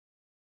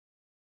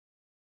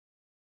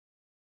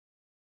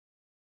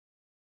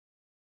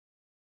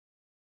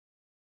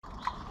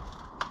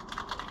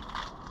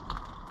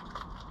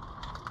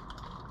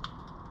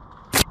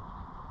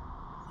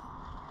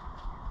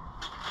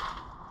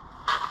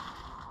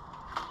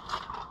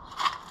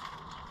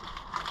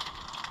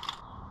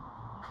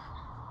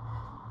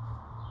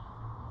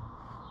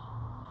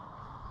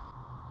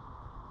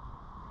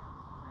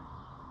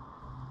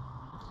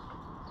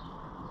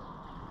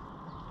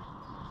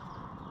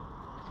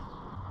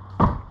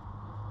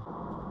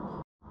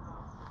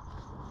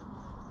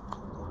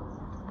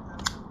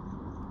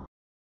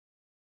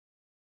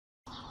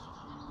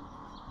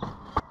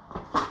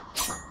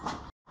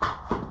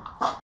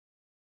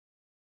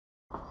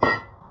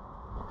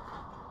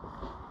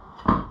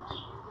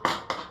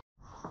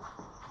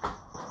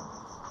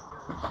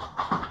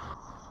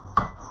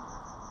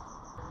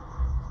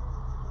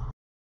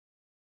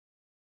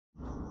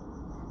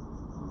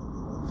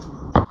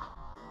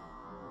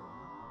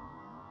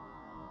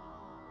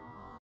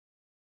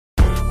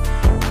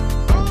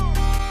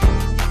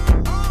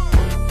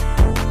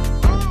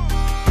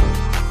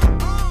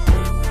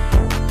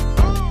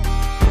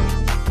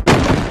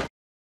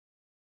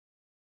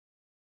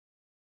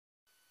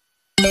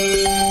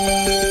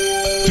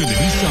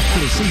to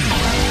the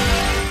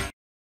scene.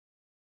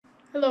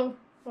 Hello,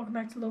 welcome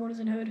back to Lnidh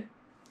in Hood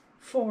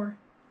 4.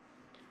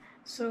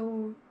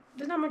 So,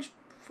 there's not much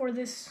for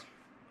this.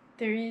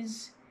 There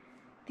is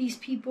these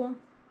people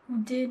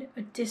who did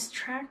a diss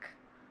track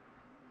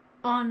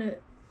on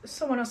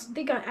someone else.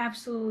 They got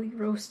absolutely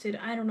roasted.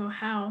 I don't know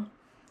how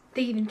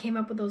they even came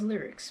up with those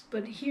lyrics,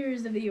 but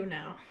here's the video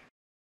now.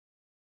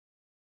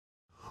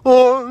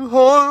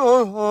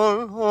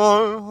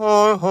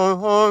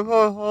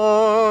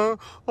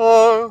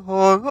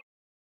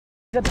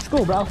 At the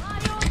school, bro.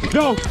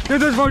 No,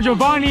 this is for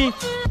Giovanni.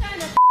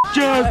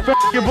 Just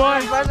your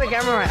boy. Where's the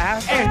camera on my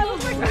ass? Hey.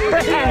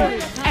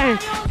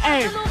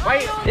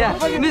 Wait, yeah.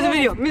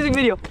 Music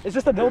video. Is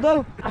this the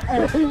dildo?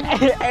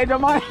 Hey,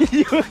 Giovanni.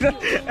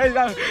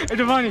 Hey,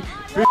 Giovanni.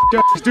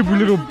 Stupid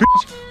little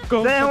bitch.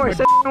 Go. Say that word.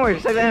 Say that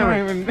word. Say that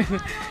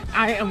word.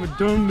 I am a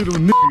dumb little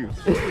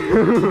nigga.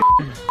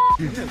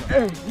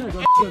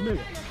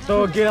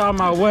 So get out of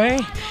my way.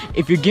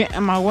 If you get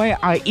in my way,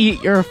 I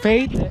eat your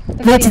face.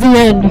 That's the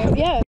end.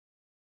 Yeah.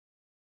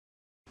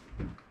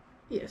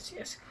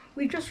 Yes.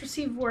 We just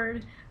received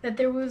word that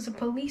there was a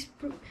police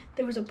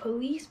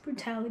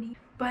brutality,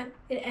 but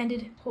it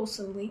ended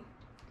wholesomely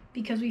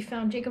because we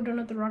found Jacob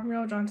Donut the Rock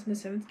Manuel Johnson, the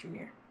 7th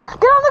junior. Get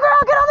on the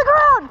ground! Get on the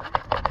ground!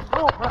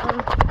 Oh,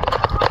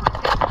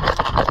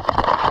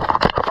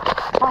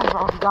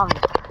 bro, you got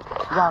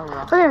me,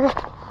 bro. Okay.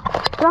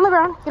 Get on the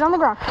ground. Get on the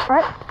ground. All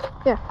right?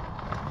 Yeah.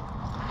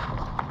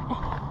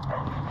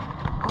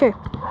 Okay.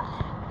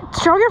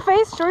 Show your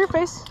face. Show your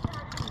face.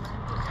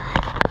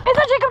 Is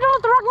that Jacob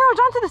Donut the Rock Manuel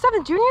Johnson, the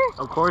 7th junior?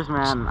 Of course,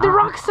 man. The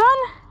Rock's son?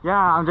 Yeah,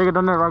 I'm Jacob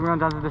Donut the Rock Manuel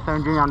Johnson, the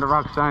 7th junior. I'm the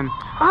Rock's son.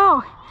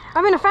 Oh,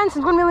 I've been a fan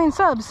since 1 million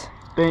subs.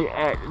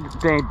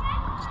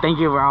 Thank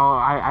you, bro.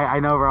 I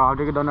know, bro. I'm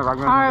Jacob Donut the Rock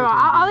Manuel. All right, well,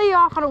 I'll let you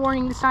off on a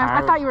warning this time.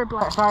 Right. I thought you were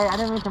black. Sorry, I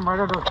didn't mean to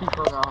murder those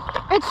people, bro.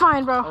 It's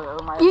fine, bro.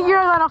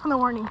 You're let off on the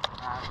warning.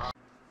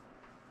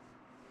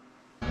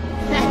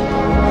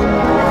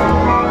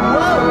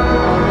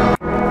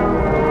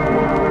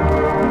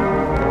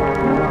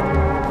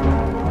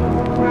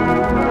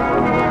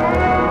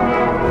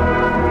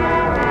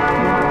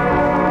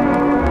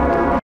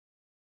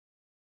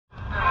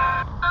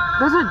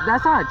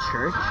 That's not a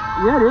church.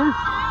 Yeah, it is.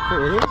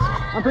 Wait, it is?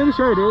 I'm pretty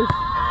sure it is.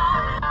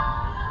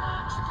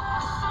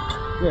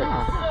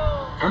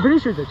 Yeah. I'm pretty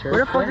sure it's a church.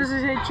 Where the fuck does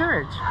it say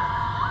church?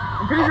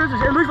 I'm pretty sure it's a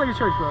church. It looks like a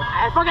church, bro.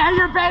 I fucking hate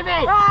your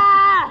baby!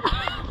 Ah!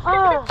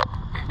 Oh!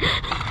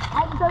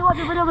 I just started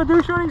watching a video of a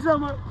dude shooting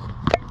someone.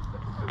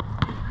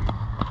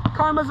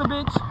 Karma's a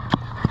bitch.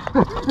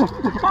 I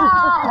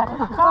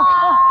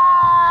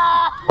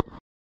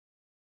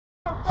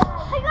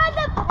got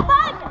the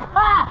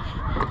bug!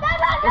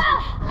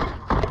 No!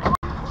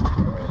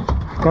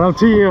 Cut up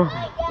to you.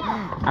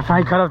 I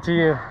finally cut up to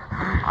you.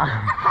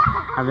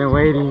 I've been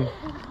waiting.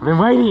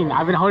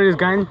 I've been holding this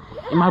gun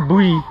in my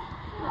booty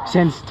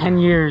since 10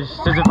 years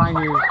to find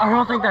you. I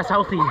don't think that's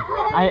healthy.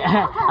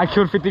 I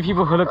killed 50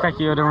 people who looked like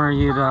you. Don't worry,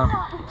 you though.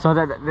 So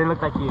that they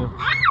look like you.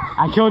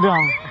 I killed them.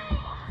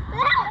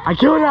 I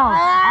was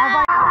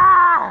like,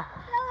 ah!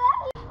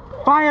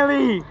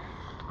 Finally!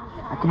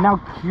 I can now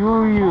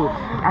kill you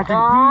after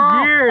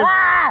these years.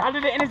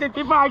 After the innocent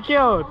people I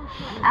killed.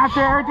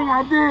 After everything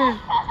I did.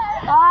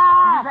 This is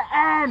the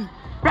end!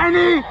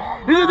 Benny!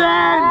 This is the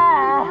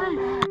end!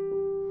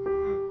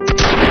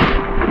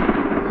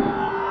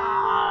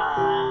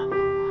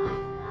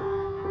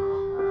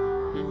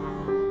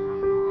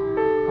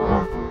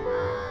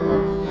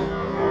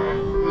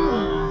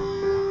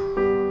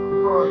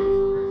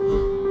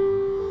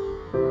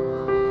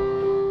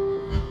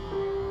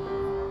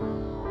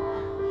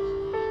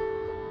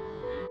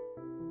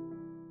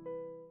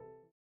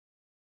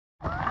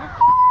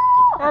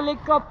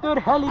 Helicopter.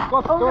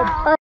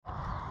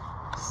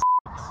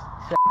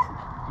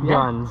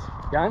 Guns.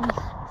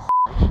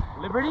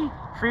 Liberty?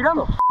 Freedom?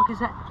 What the fuck is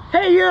that?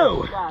 Hey,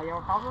 you! Yeah, you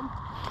have a problem?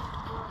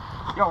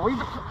 Yo, what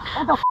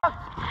the fuck?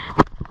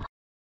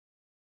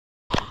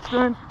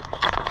 Son.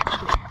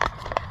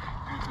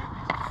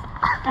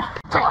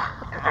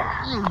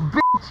 You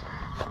bitch!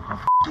 I'll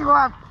fuck you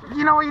up.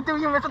 You know what you do,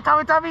 you Mr.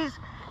 Teletubbies?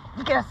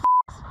 You get a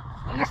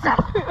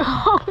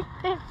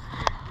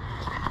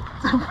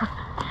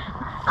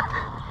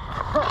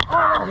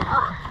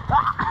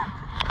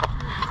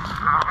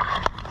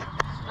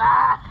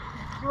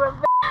You a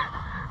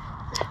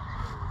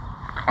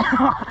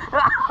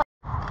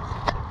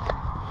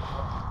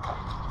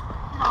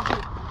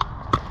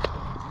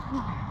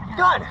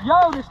Gun!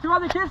 Yo, there's 2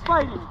 other kids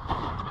fighting.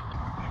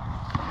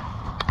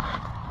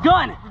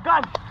 Gun!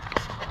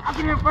 I'll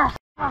get here first.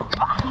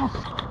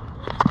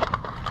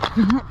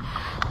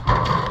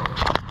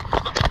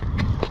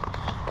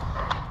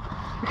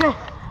 Okay,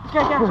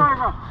 I'm sorry,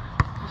 bro.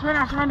 I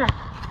surrender.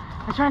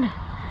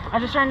 I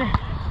just surrender.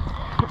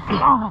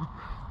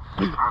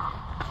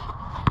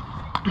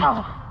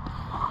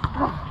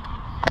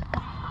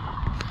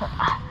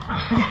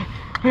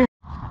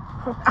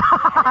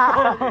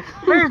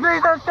 Please,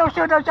 don't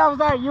shoot, don't jump.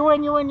 Sorry, you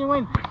win.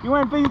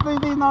 Please,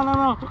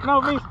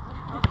 no, please.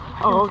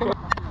 Oh, okay.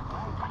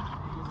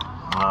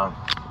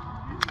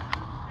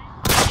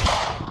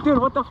 Dude,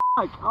 what the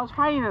fuck? I was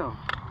fighting him.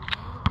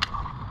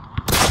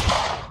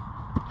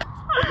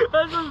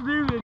 That's so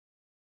stupid.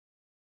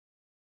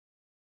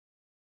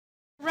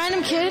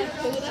 Random kid.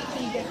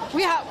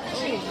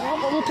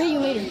 We'll pay you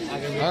later.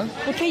 Huh?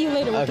 We'll pay you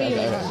later. We'll pay you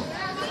later.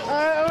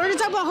 We're gonna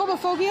talk about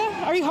homophobia.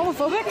 Are you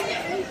homophobic?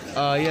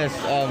 Yes.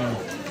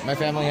 My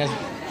family has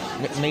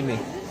made me.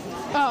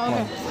 Oh,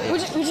 okay.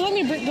 Would you let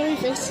me blur your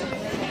face?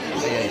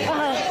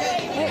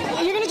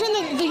 Yeah. You're gonna join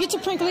the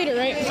YouTube prank later,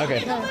 right?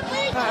 Okay.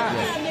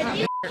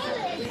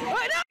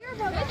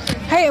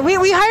 Hey,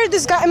 we hired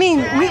this guy. I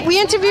mean, we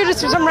interviewed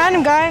some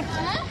random guy.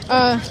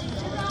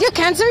 You have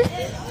cancer?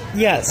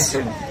 Yes.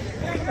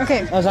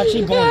 Okay. I was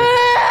actually born.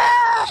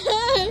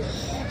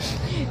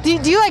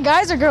 Do you like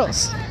guys or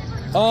girls?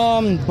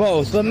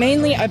 Both, but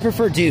mainly I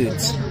prefer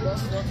dudes.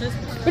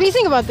 What do you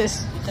think about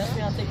this?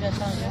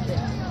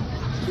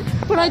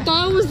 But I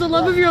thought it was the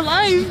love of your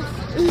life.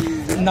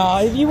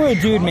 Nah, if you were a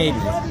dude, maybe.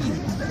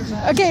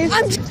 Okay.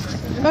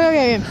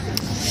 Okay.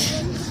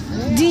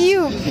 Do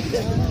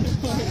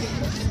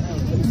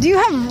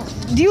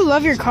you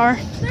love your car?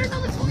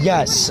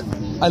 Yes,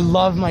 I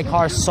love my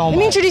car so Let me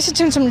much. introduce you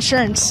to some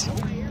insurance.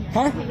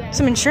 Huh?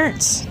 Some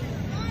insurance.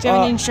 Do you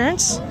have any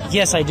insurance?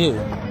 Yes, I do.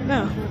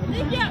 No.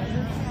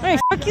 Hey,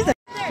 fuck you then.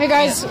 Hey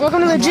guys,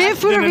 welcome to Legit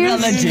Food Review.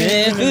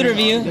 Legit food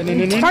review.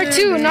 Part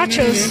 2,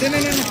 nachos.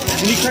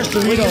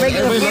 Everybody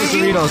loves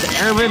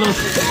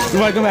Doritos.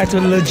 Welcome back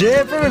to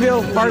Legit food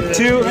review, part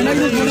 2.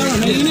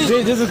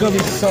 This is gonna be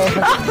so.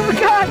 Oh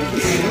god.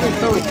 This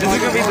is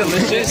gonna be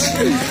delicious.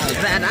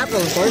 That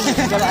apple, of course.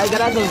 I got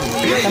apples.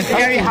 I'm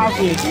very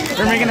happy.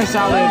 We're making a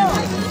salad.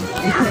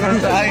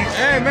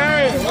 Hey,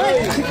 Mary!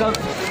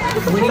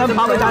 We love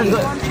Papa John's. We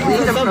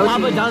love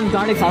Papa John's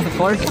garlic sauce, of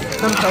course.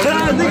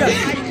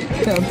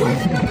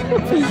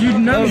 You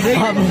know this.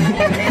 Get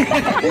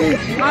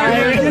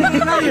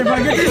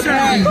this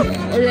right.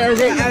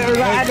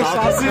 Add the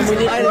sauces.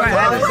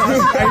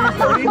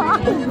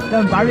 The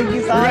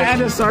barbecue sauce. Add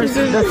the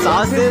sauces. The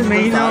sauces.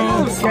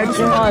 Mayo,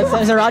 ketchup. Oh, it's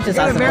sriracha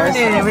sauce. We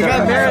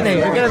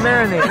gotta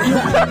marinate.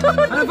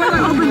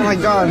 Oh my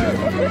god.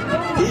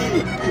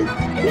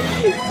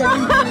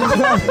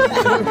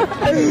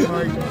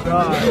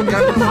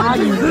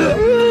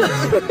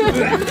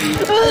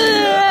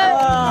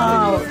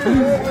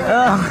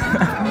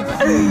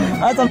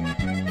 That's a.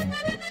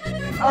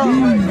 Oh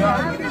my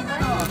god.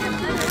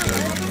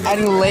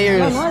 Adding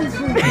layers. This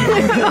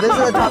is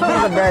the top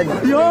piece of bread.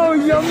 Yo,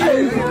 yummy.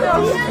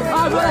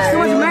 That's too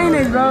much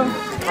mayonnaise, bro.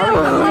 I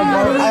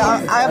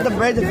have the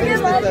bread to finish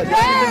with the.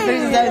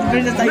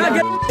 Finish the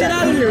salad. Get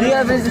out of here. You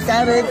gotta finish the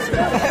salad.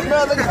 Bro,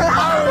 look at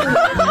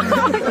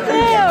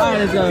Alright,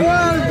 let's go.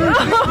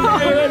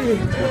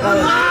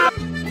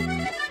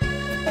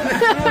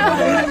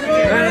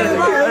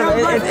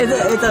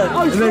 It's a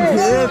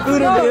legit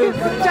food review.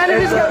 Shout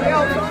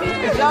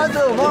out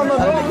to Mama.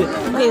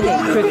 Okay,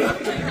 quick.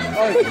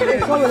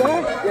 It's over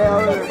there? Yeah,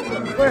 over there.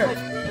 Where?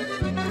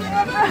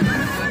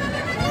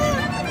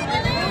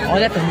 All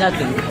that for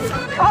nothing.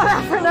 All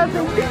that for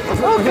nothing.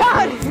 Oh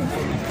god.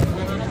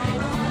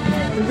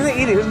 Who's gonna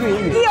eat it? Who's gonna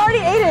eat it? He already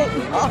ate it.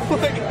 Oh my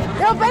god.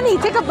 Yo, Benny,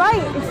 take a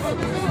bite.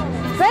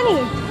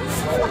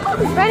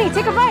 Benny,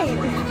 take a bite.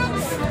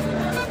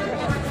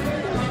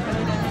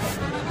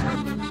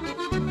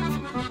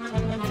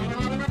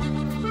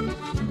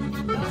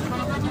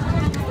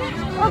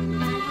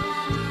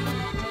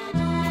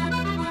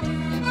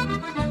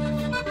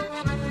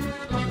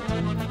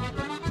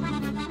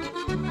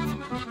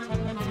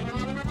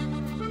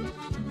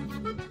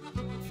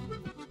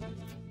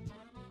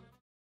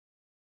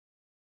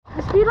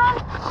 The speed run?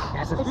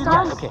 Yes, It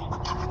starts? okay.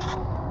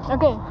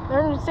 Okay,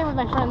 they're gonna stay with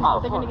my friends, but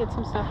they're gonna get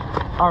some stuff.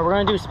 Alright, we're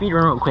gonna do a speed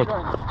run real quick.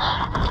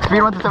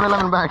 Speed run to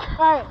 7-Eleven back.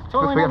 Alright,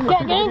 Totally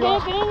get in here.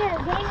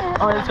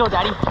 Alright, let's go,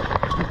 Daddy.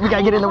 We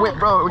gotta get in the whip,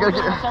 bro. We gotta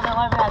get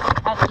 7-Eleven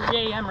at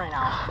 3 a.m. right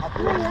now.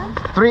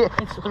 3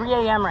 It's 3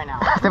 a.m. right now.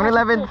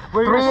 7-Eleven,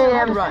 3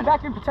 a.m.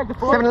 Back and protect the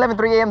floor. 7-Eleven,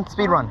 3 a.m.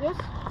 speed run. Yes?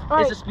 It's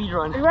Alright, a speed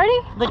run. you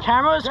ready? The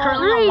camera is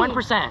currently on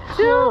 1%.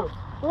 2,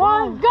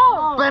 1,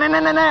 go! Benny,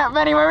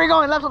 where are we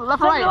going? Left, right.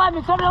 Left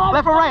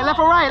or right? Left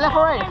or right? Left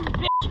or right?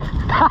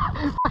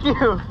 Fuck you.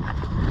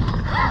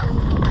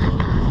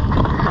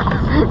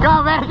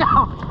 Go, Benny,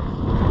 go.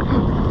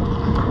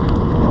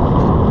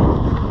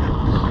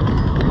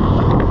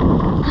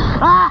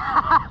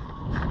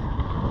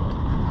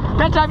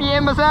 Catch up, you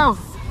imbecile.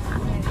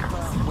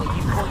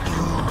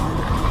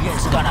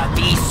 It's gonna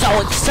be so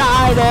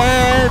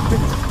excited.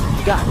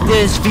 Got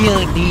this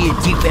feeling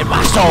deep in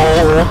my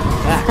soul.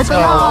 That's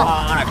all I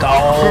wanna go.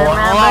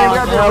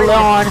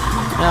 Alone.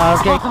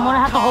 Okay. I'm gonna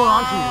have to hold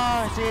on to you.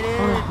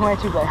 Where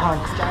to, but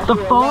the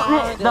phone,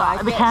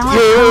 the camera is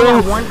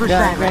at 1%. We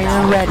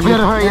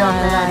gotta hurry up,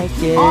 man.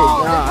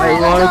 I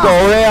wanna go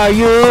where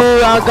you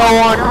are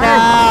going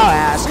now.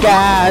 Ask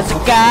guys,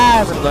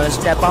 I'm gonna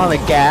step on the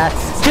gas.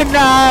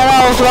 Tonight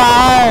I'll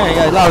fly.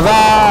 I love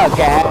our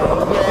gas.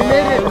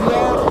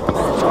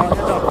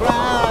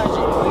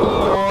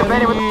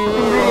 Benny, what's the video?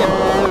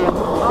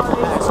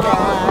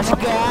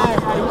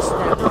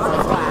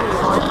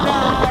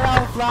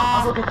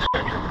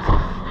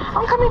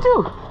 me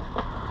too.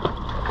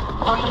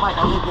 Talk to Mike,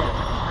 I need to get it.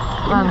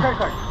 Give me the credit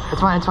card.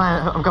 It's fine,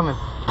 I'm coming.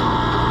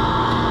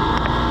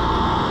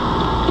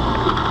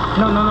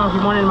 No, he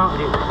wanted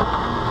Mountain Dew.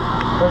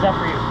 Where's that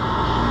for you?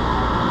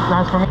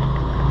 That's for me.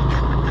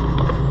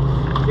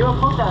 You don't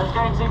put that, this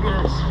guy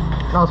Xavier is.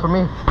 No, it's for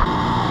me.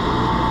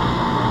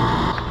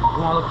 You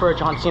wanna look for a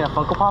John Cena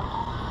Funko Pop?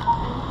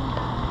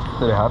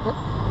 Did it happen?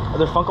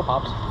 They're Funko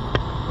Pops.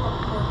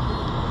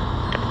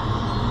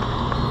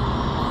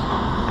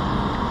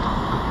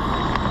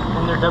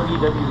 And they're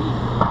WWE.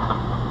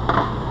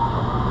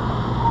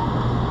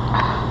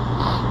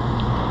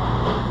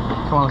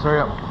 Come on, let's hurry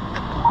up.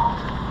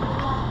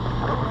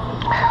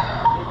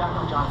 They got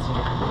no John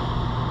Cena.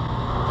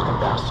 Fucking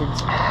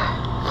bastards. I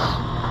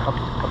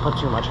put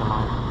too much on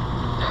mine.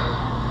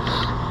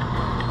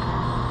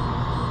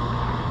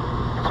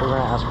 So we're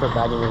gonna ask for a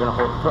bag and you're gonna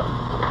hold.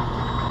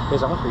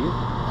 Here's that one for you.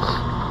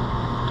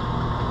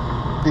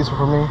 These are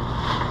for me.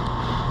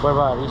 What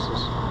about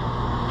Reese's?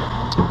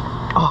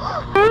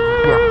 Oh,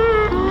 yeah.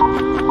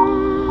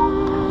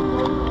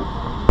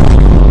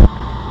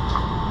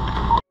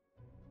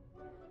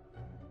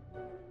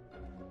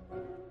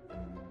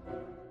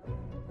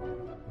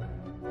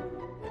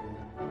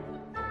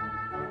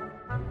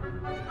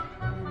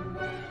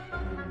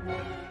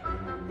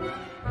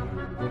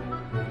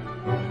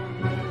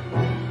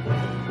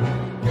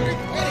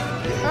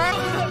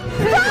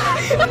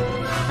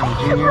 I'm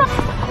Junior.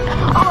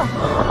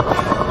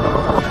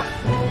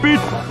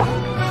 Beat.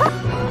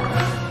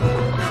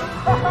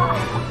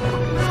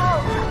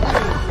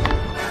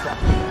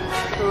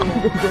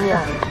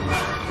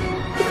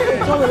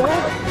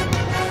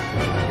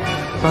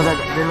 So that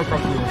they look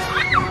like you.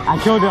 I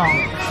killed them.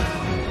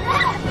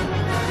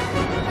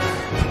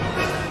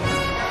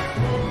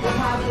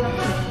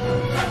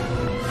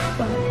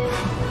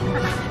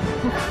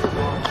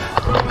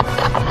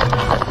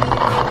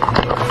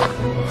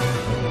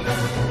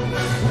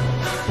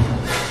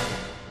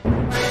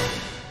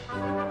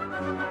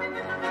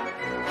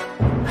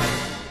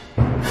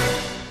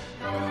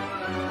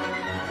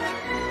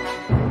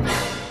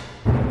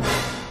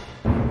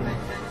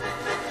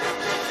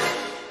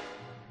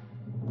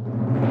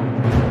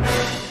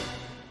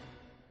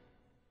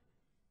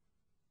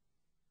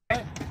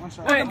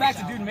 Welcome back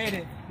to Dude Made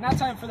It. Now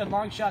time for the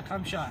long shot,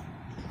 come shot.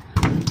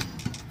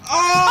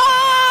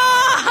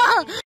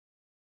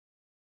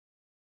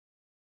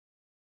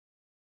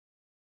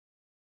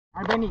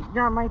 Alright, Benny,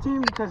 you're on my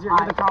team because you're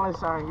the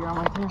tallest. You're on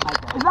my team.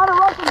 Is that a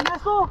Russian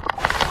missile?